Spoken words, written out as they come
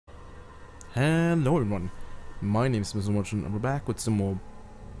Hello everyone, my name is TheMrMortensen and we're back with some more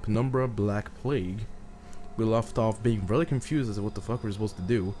Penumbra Black Plague. We left off being really confused as to what the fuck we're supposed to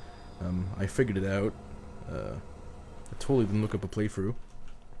do. I figured it out. I totally didn't look up a playthrough.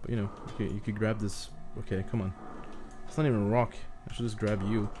 But you know, you could grab this. Okay, come on. It's not even a rock. I should just grab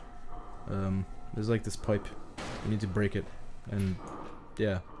you. There's like this pipe. You need to break it. And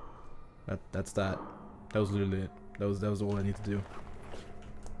yeah. That's that. That was literally it. That was all I need to do.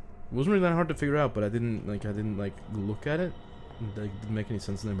 It wasn't really that hard to figure out, but I didn't look at it. It didn't make any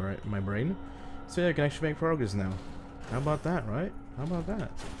sense in my brain. So yeah, I can actually make progress now. How about that, right? How about that?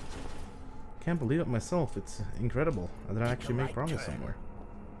 Can't believe it myself. It's incredible that I actually make progress somewhere.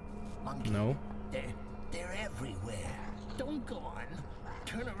 Monkey, No. They're everywhere. Don't go on.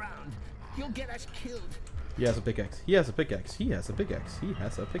 Turn around. You'll get us killed. He has a pickaxe. He has a pickaxe. He has a pickaxe. He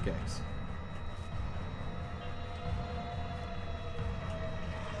has a pickaxe.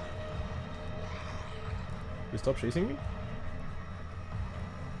 You stop chasing me?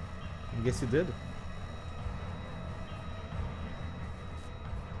 I guess you did.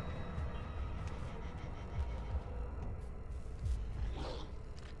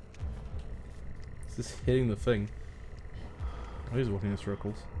 It's just hitting the thing. Oh, he's walking in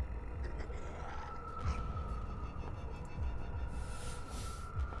circles.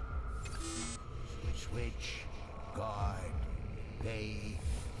 Switch. Guard. They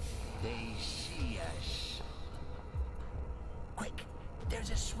see us. Quick! There's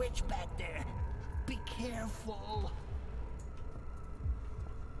a switch back there. Be careful.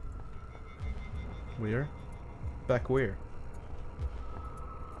 Where? Back where?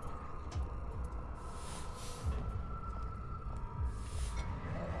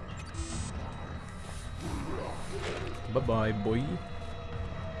 Bye-bye, boy.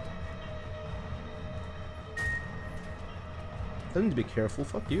 I need to be careful.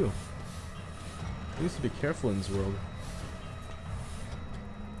 Fuck you. I used to be careful in this world.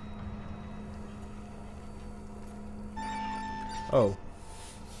 Oh.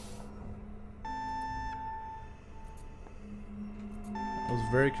 I was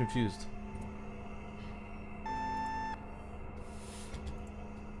very confused.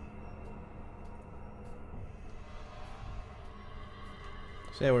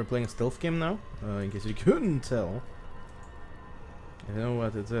 So yeah, we're playing a stealth game now, in case you couldn't tell. I don't know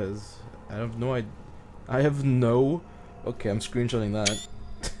what it is. I have no idea. I have no... Okay, I'm screenshotting that.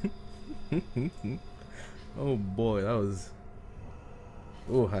 Oh boy, that was...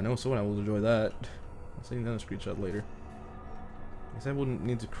 Oh, I know someone will enjoy that. I'll send you that a screenshot later. I guess I wouldn't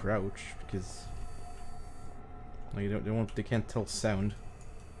need to crouch because... Like, they can't tell sound.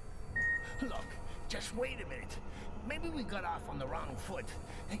 Look, just wait a minute. Maybe we got off on the wrong foot.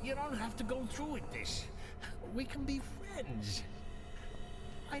 You don't have to go through with this. We can be friends.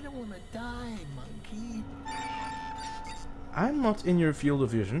 I don't want to die, monkey. I'm not in your field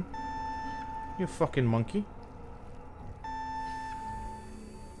of vision. You fucking monkey.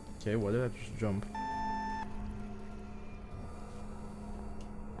 Okay, why did I just jump?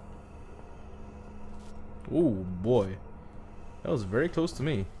 Oh boy. That was very close to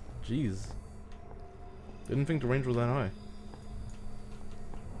me. Jeez. Didn't think the range was that high.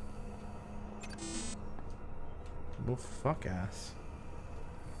 Oh fuck ass.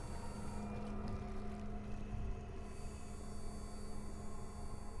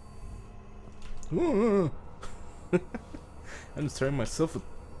 I'm just tearing myself with...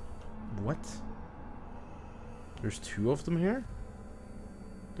 What? There's two of them here?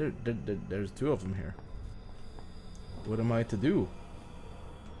 There's two of them here. What am I to do?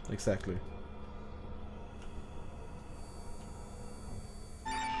 Exactly.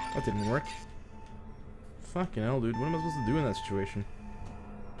 That didn't work. Fucking hell, dude. What am I supposed to do in that situation?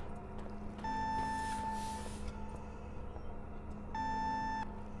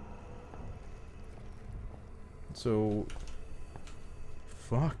 So...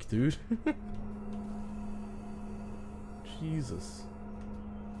 Fuck, dude. Jesus.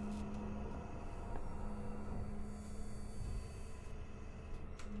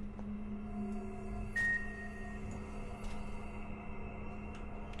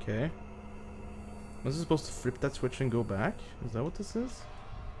 Okay. Was I supposed to flip that switch and go back? Is that what this is?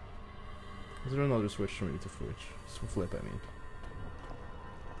 Is there another switch for me to flip, I mean.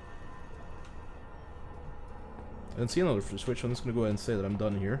 I didn't see another switch, I'm just gonna go ahead and say that I'm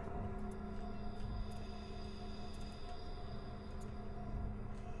done here.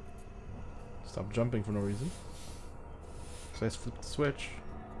 Stop jumping for no reason. So I just flipped the switch.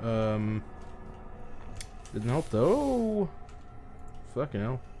 Didn't help though. Fucking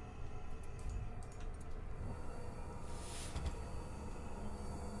hell.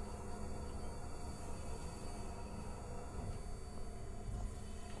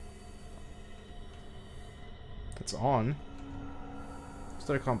 It's on. What's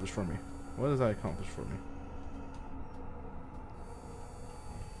that accomplish for me? What does that accomplish for me?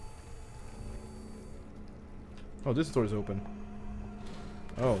 Oh, this door is open.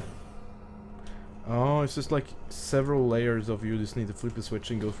 Oh. Oh, it's just like several layers of you just need to flip a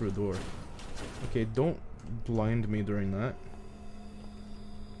switch and go through a door. Okay, don't blind me during that.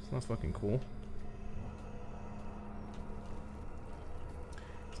 It's not fucking cool.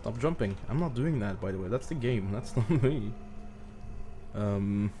 Stop jumping. I'm not doing that, by the way. That's the game. That's not me.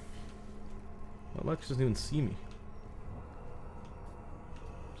 Well, Lex doesn't even see me.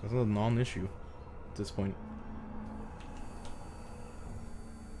 So that's a non-issue at this point.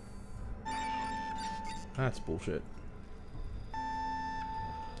 That's bullshit.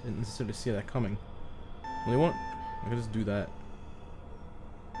 Didn't necessarily see that coming. Well, you want? I could just do that.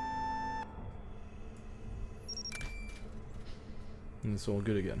 And it's all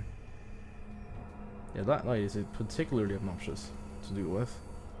good again. Yeah, that light is particularly obnoxious to deal with.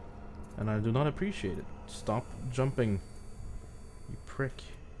 And I do not appreciate it. Stop jumping, you prick.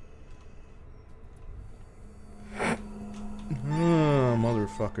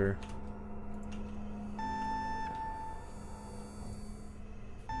 Motherfucker.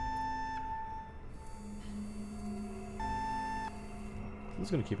 This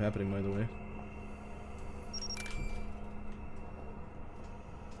is gonna keep happening, by the way.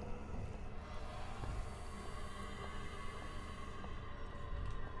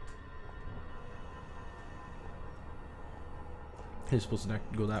 He's supposed to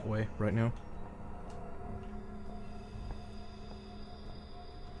go that way right now.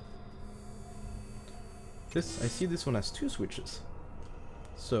 I see this one has 2 switches.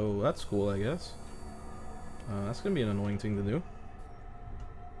 So that's cool, I guess. That's gonna be an annoying thing to do.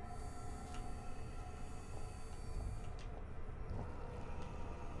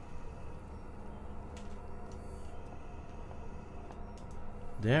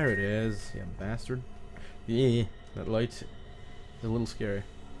 There it is, you bastard. Yeah, that light is a little scary.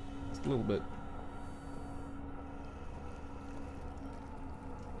 Just a little bit.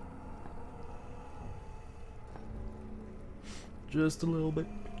 Just a little bit.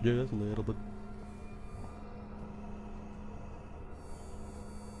 Just a little bit.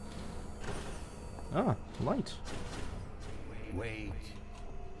 Ah, light. Wait.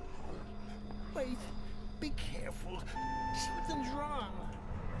 Wait. Be careful. Something's wrong.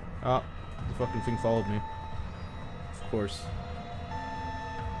 Ah, the fucking thing followed me. Of course.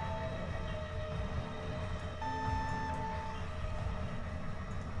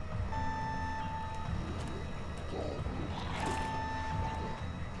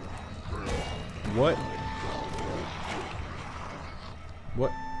 What?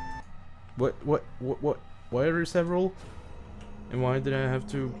 What? Why are there several? And why did I have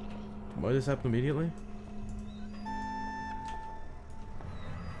to... Why did this happen immediately?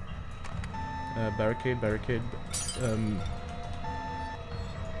 Barricade.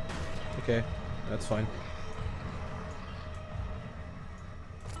 Okay, that's fine.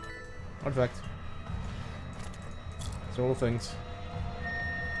 Artifact. Several things.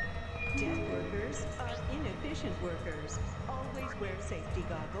 Dead workers are inefficient workers. Always wear safety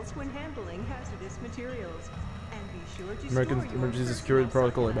goggles when handling hazardous materials. And be sure to American store your Emergency Security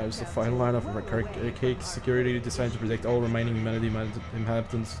personal Protocol about the final line of archaic security designed to protect all remaining humanity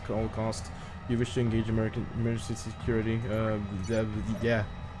inhabitants at all costs. You wish to engage American Emergency Security? Yeah.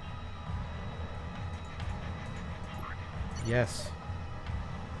 Yes.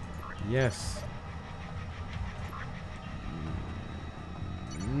 Yes.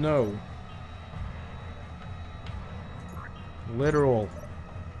 No. Literal.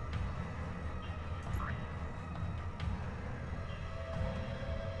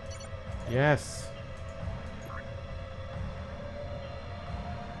 Yes.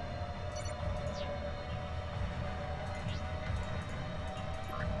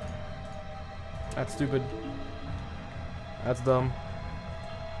 That's stupid. That's dumb.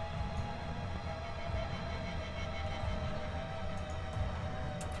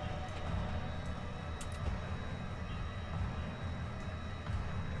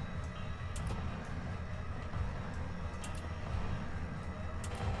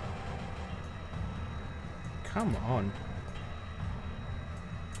 Come on.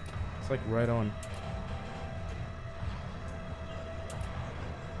 It's like right on.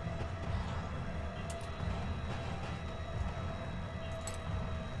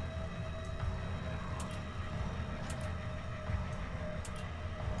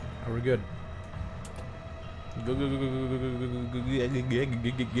 Are we good? Go go go go go go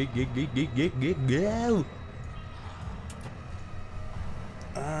go go.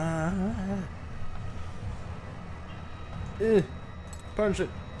 Punch it.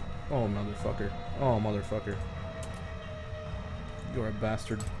 Oh, motherfucker. Oh, motherfucker. You're a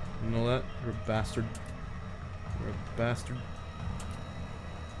bastard. You know that? You're a bastard. You're a bastard.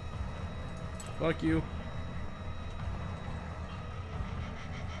 Fuck you.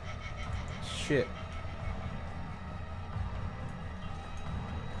 Shit.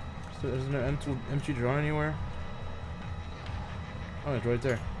 Isn't there an empty drawer anywhere? Oh, it's right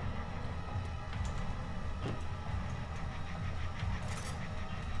there.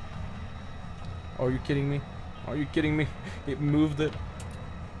 Are you kidding me? Are you kidding me? It moved it.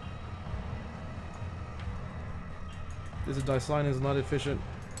 This design is not efficient.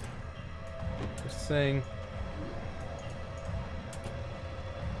 Just saying.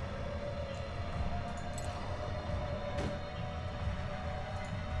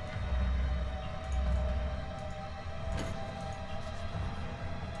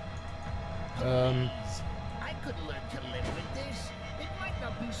 I could learn to live with this. It might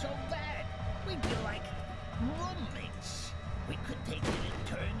not be so bad. We'd be like roommates. We could take it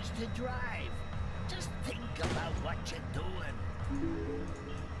in turns to drive. Just think about what you're doing.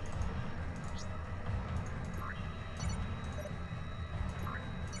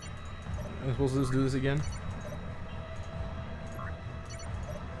 I'm supposed to just do this again?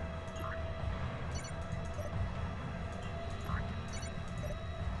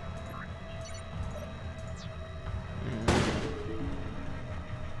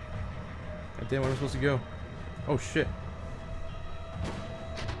 Damn, where am I supposed to go? Oh shit.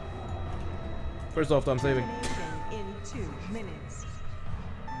 First off, I'm saving. In 2 minutes.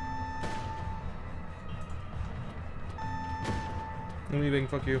 I'm leaving,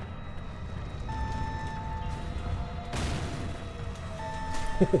 fuck you.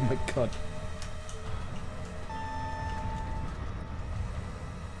 Oh my god.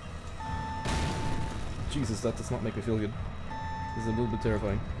 Jesus, that does not make me feel good. This is a little bit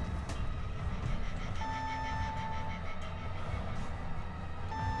terrifying.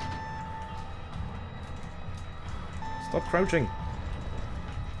 Stop crouching.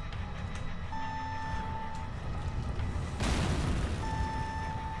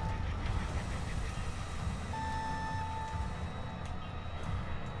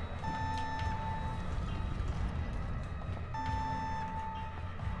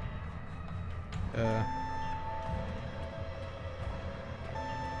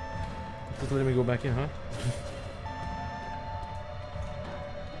 Just letting me go back in, huh?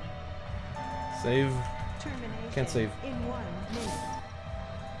 Save. Can't save. In 1 minute.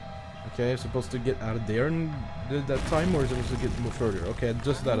 Okay, I'm supposed to get out of there in that time, or is it supposed to get more further? Okay,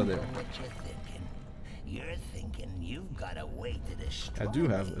 just out of there. What you're thinking you've got a way to destroy I do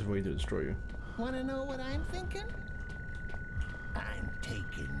have me. a way to destroy you. Wanna know what I'm thinking? I'm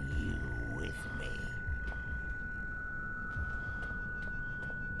taking you with me.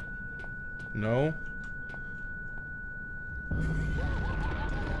 No.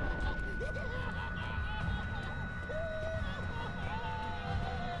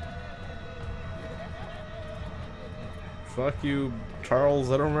 Fuck you,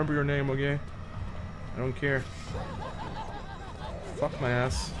 Charles. I don't remember your name, okay? I don't care. Fuck my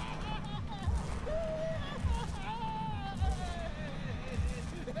ass.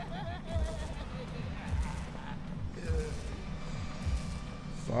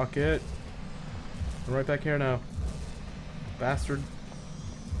 Fuck it. I'm right back here now. Bastard.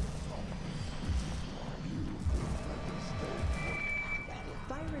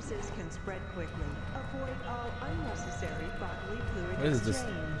 Viruses can spread quickly. Avoid all unnecessary bodily fluid What is this?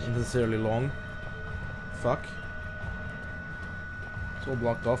 exchange. Unnecessarily long. Fuck. It's all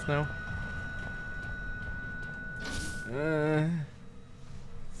blocked off now.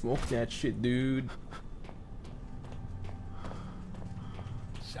 Fuck that shit, dude.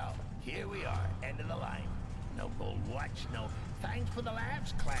 So, here we are, end of the line. No gold watch, no thanks for the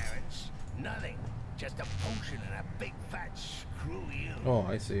laughs, Clarence. Nothing. Just a potion and a big fat screw you. Oh,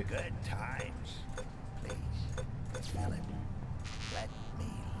 I see. Good times. Please, feel it. Let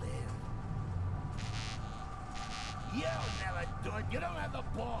me live. You'll never do it. You don't have the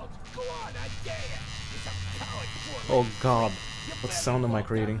balls. Go on, I dare you. You're some coward fool. Oh god. You What barely sound am I walked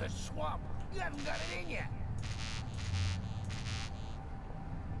creating? out of the swamp. You haven't got it in you.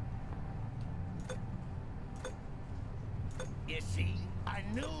 You see, I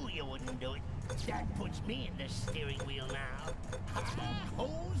knew you wouldn't do it. That puts me in the steering wheel now. Ho,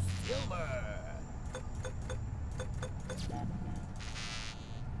 Silver!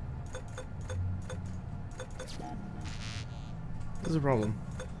 There's a problem.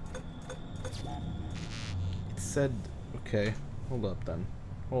 It said... Okay, hold up then.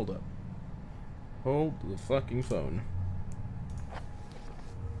 Hold up. Hold the fucking phone.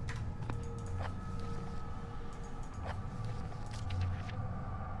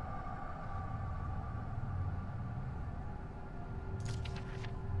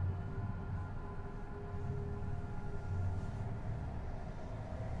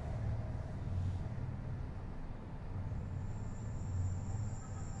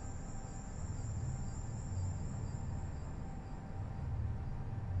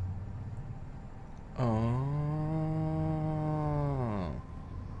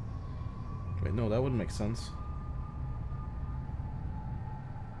 would make sense.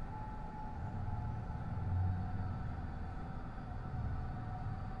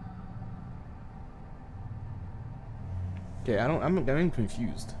 Okay, I'm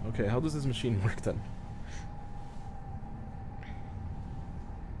confused. Okay, how does this machine work then?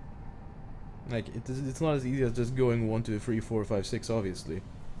 Like, it's not as easy as just going 1, 2, 3, 4, 5, 6, obviously.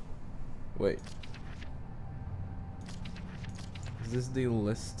 Wait. Is this the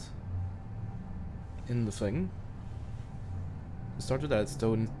list in the thing? Started at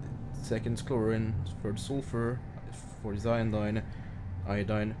stone, second chlorine, third sulfur, fourth is iodine,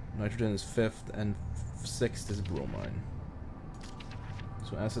 nitrogen is fifth, and sixth is bromine.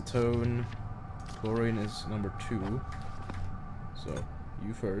 So acetone, chlorine is number 2. So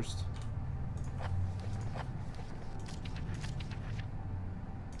you first.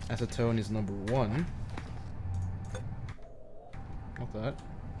 Acetone is number 1. Not that.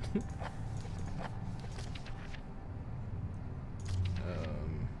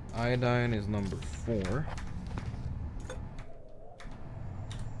 Iodine is number 4.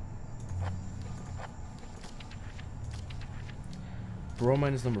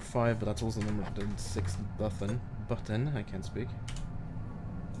 Bromine is number 5, but that's also number 6 button. I can't speak.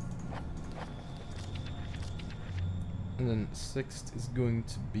 And then 6th is going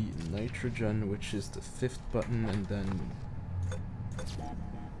to be nitrogen, which is the 5th button, and then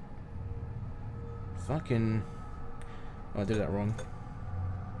fucking oh, I did that wrong.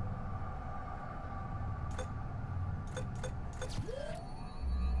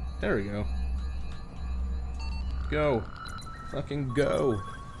 There we go. Go. Fucking go.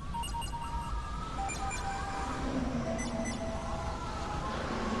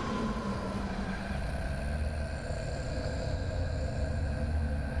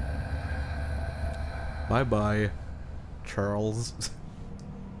 Bye-bye, Charles.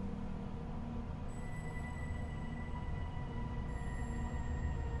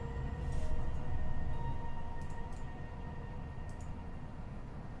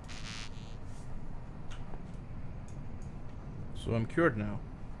 So I'm cured now.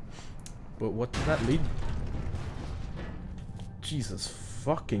 But what did that lead? Jesus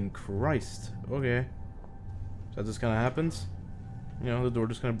fucking Christ. Okay. So that just kind of happens? You know, the door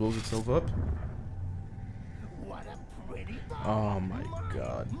just kind of blows itself up? What a pretty dog. Oh my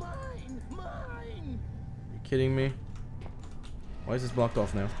god. Mine. You kidding me? Why is this blocked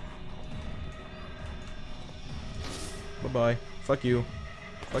off now? Bye-bye. Fuck you.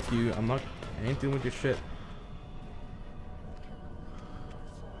 Fuck you. I ain't dealing with your shit.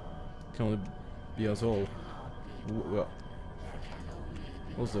 Can only be us all. Well,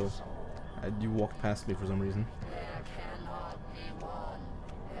 also, you walked past me for some reason.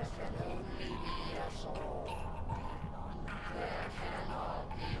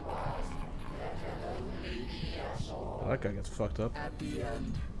 That guy gets fucked up. At the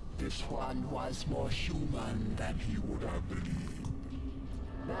end, this one was more human than he would have believed.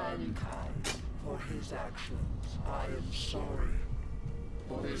 Mankind, for his actions, I am sorry.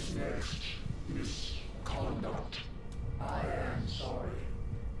 For his next misconduct, I am sorry.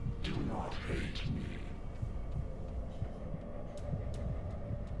 Do not hate me.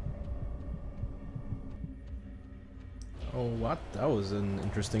 Oh, what? That was an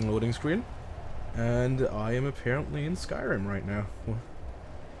interesting loading screen. And I am apparently in Skyrim right now.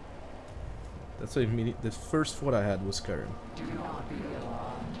 That's what the first thought I had was Skyrim. Do not be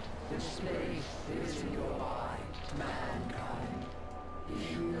alarmed. This space is in your mind, mankind.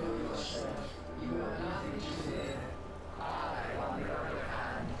 If you know yourself, you have nothing to fear. I, on the other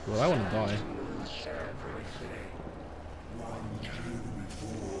hand, Well, I want to die. lose everything. One came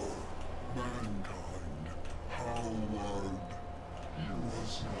before mankind. Howard, he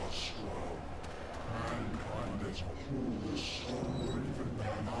was not strong. Mankind as a whole is stronger even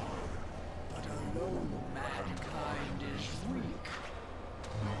than I. But alone, Mankind is weak.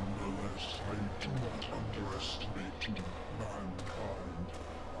 nonetheless, I do not underestimate mankind.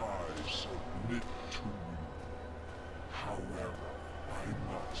 I submit to you. However, I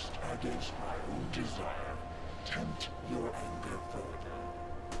must, against my own desire, tempt your anger further.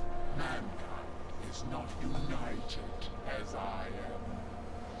 Mankind is not united as I am.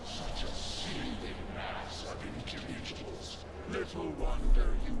 Such a seething mass of individuals. Little wonder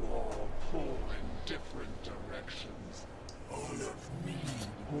you all pull in different directions. All of me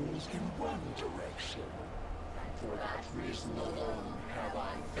pulls in one direction. And for that reason alone have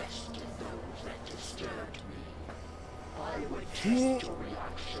I bested those that disturbed me. I would test your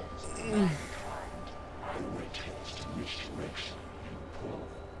reactions, mankind. I would test which direction you pull.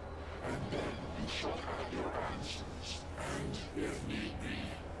 And then you shall have your answers. And if need be,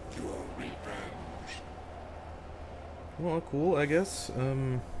 your revenge. Well, cool, I guess.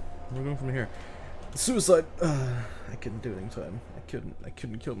 We're going from here. Suicide. I couldn't do it in time. I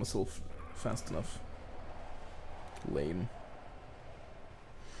couldn't kill myself fast enough. Lame.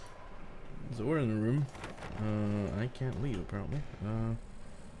 So we're in the room. I can't leave apparently.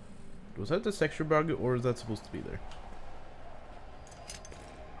 Was that the texture bug or is that supposed to be there?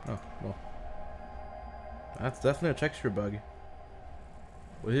 Oh, well. That's definitely a texture bug.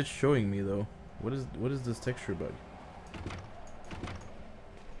 What is it showing me though? What is this texture bug?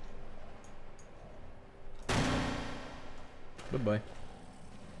 Bye-bye.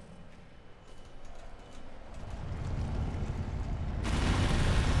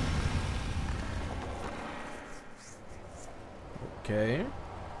 Okay.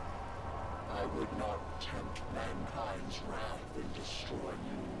 I would not tempt mankind's wrath in destroying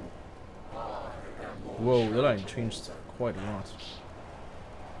you. I am more Whoa, that line charitable changed than quite a lot.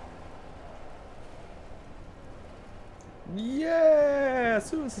 Yeah,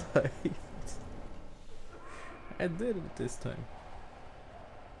 suicide. I did it this time.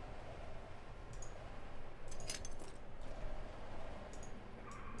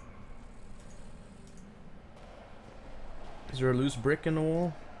 Is there a loose brick in the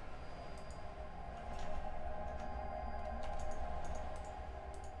wall?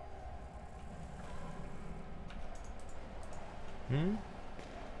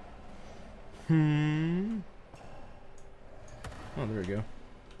 Oh, there we go.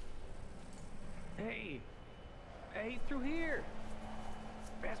 Hey, through here.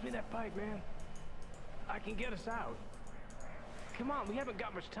 Pass me that pipe, man. I can get us out. Come on, we haven't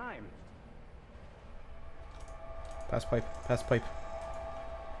got much time. Pass pipe, pass pipe.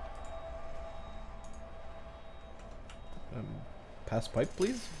 Pass pipe,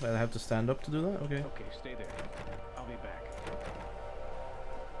 please? I have to stand up to do that? Okay. Okay, stay there. I'll be back.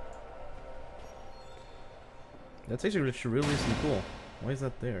 That's actually really isn't cool. Why is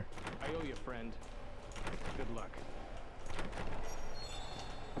that there? I owe you, friend. Good luck.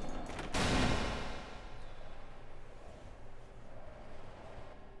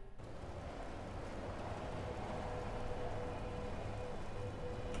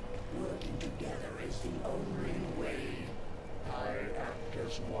 Working together is the only way. I act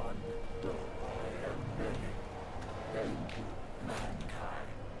as one, though I am many. Thank you, mankind.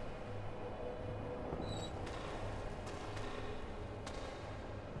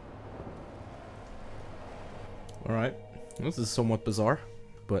 Alright. This is somewhat bizarre,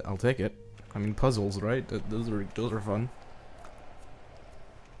 but I'll take it. I mean, puzzles, right? Those are fun.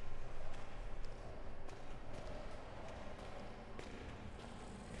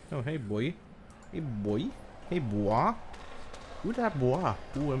 Oh, hey boy. Hey boy. Hey boy. Who that boy?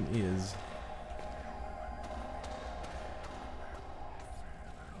 Who is?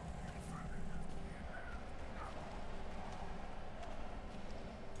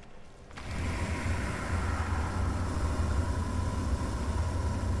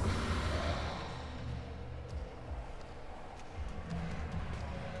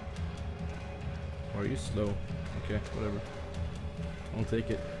 Or are you slow? Okay, whatever. I'll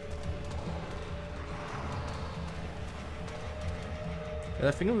take it. I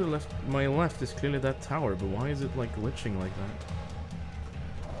think on the left, my left is clearly that tower, but why is it like glitching like that?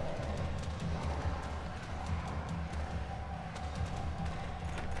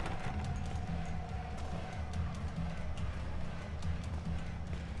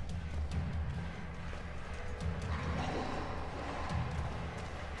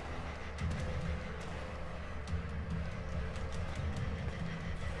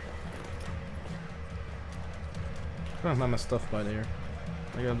 I don't have my stuff by there.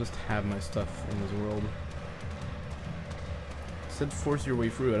 Like, I'll just have my stuff in this world. It said force your way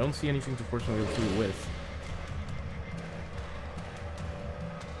through. I don't see anything to force my way through with.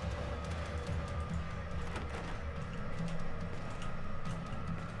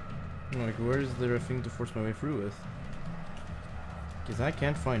 Like, where is there a thing to force my way through with? Because I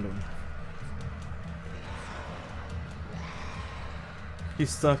can't find him.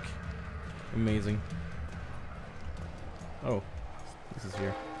 He's stuck. Amazing. Oh, this is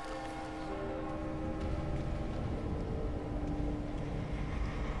here.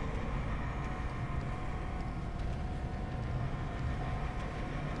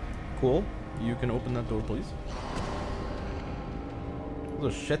 Cool. You can open that door, please. That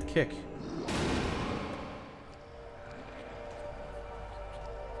was a shit kick.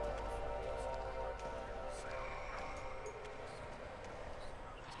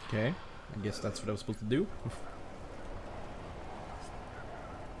 Okay, I guess that's what I was supposed to do.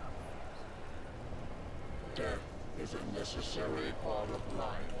 Death is a necessary part of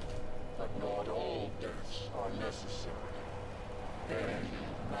life, but not all death actions are necessary. Then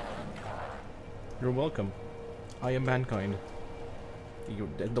mankind. You're welcome. I am mankind. You're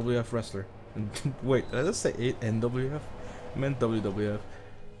WF wrestler. Wait, did I just say NWF? I meant WWF.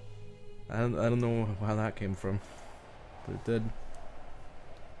 I don't know how that came from, but it did.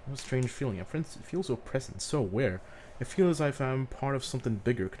 What a strange feeling. It feels so present, so aware. It feels as if I'm part of something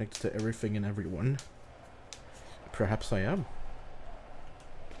bigger, connected to everything and everyone. Perhaps I am.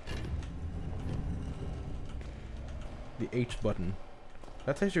 The H button.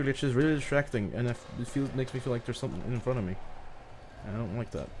 That texture glitch is really distracting, and it makes me feel like there's something in front of me. I don't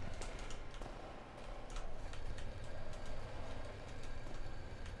like that.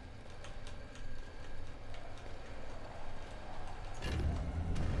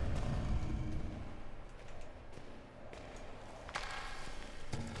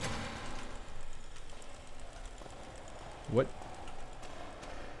 What?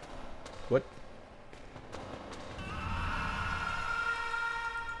 What?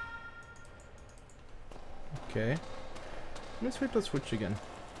 Okay. Let's hit the switch again.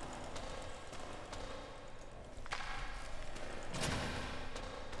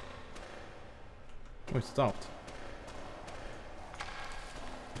 Oh, it stopped.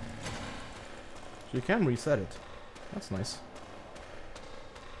 So you can reset it. That's nice.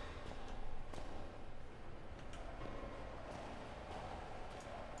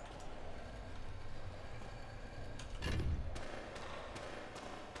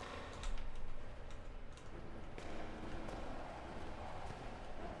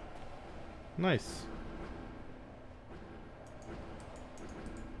 Nice.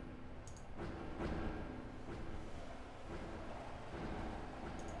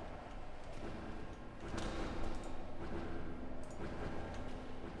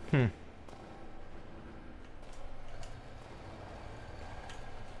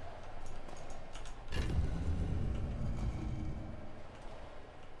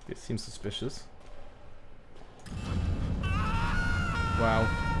 It seems suspicious. Wow.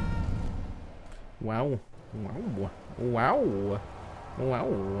 Wow. Wow. Wow.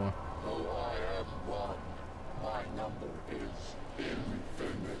 Wow. Though I am one, my number is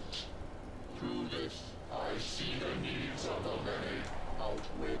infinite. Through this, I see the needs of the many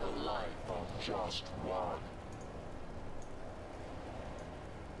outweigh the life of just one.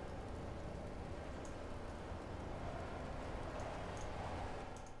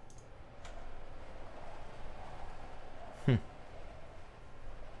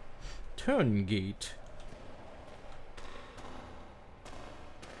 Turn gate.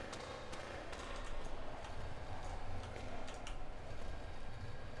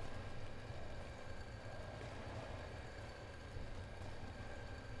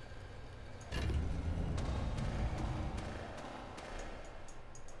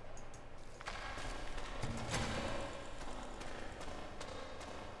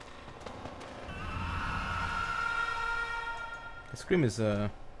 The scream is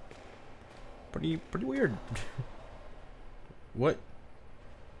pretty weird. What?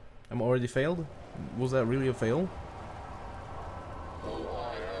 I'm already failed? Was that really a fail?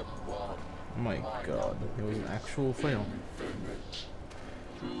 Oh my god, it was an actual fail.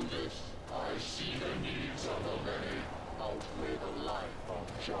 Through this, I see the needs of the many outweigh the life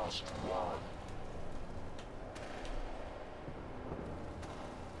of just one.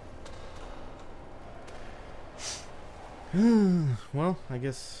 Well, I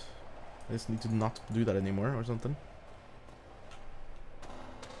guess I just need to not do that anymore or something.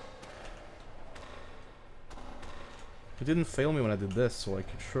 It didn't fail me when I did this, so like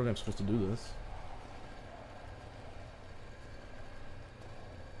surely I'm supposed to do this.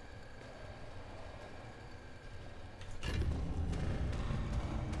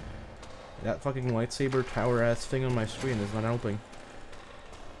 That fucking lightsaber tower ass thing on my screen is not helping.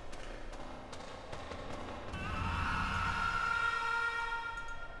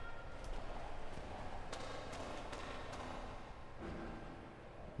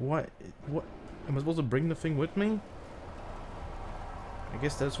 What? What? Am I supposed to bring the thing with me? I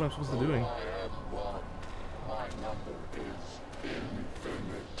guess that's what I'm supposed to be doing. I am one. My number is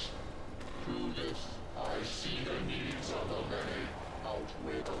infinite. Through this, I see the needs of the many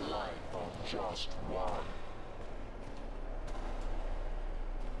outweigh the life of just one.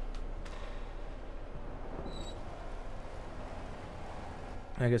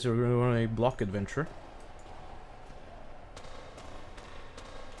 I guess we're going on a block adventure.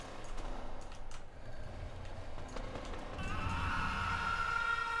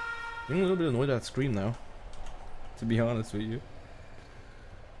 I'm a little bit annoyed at that scream now, to be honest with you.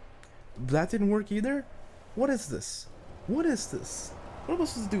 That didn't work either? What is this? What is this? What am I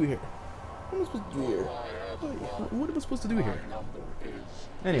supposed to do here? What am I supposed to do here? What am I supposed to do here?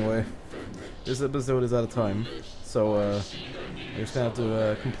 Anyway, this episode is out of time, so we're just gonna have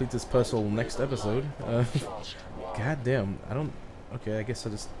to complete this puzzle next episode. God damn, I don't. Okay, I guess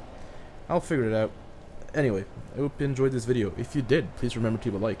I'll figure it out. Anyway, I hope you enjoyed this video. If you did, please remember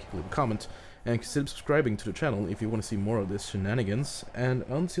to leave a like, leave a comment, and consider subscribing to the channel if you want to see more of this shenanigans. And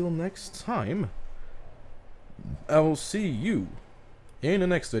until next time, I will see you in the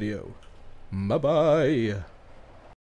next video. Bye bye.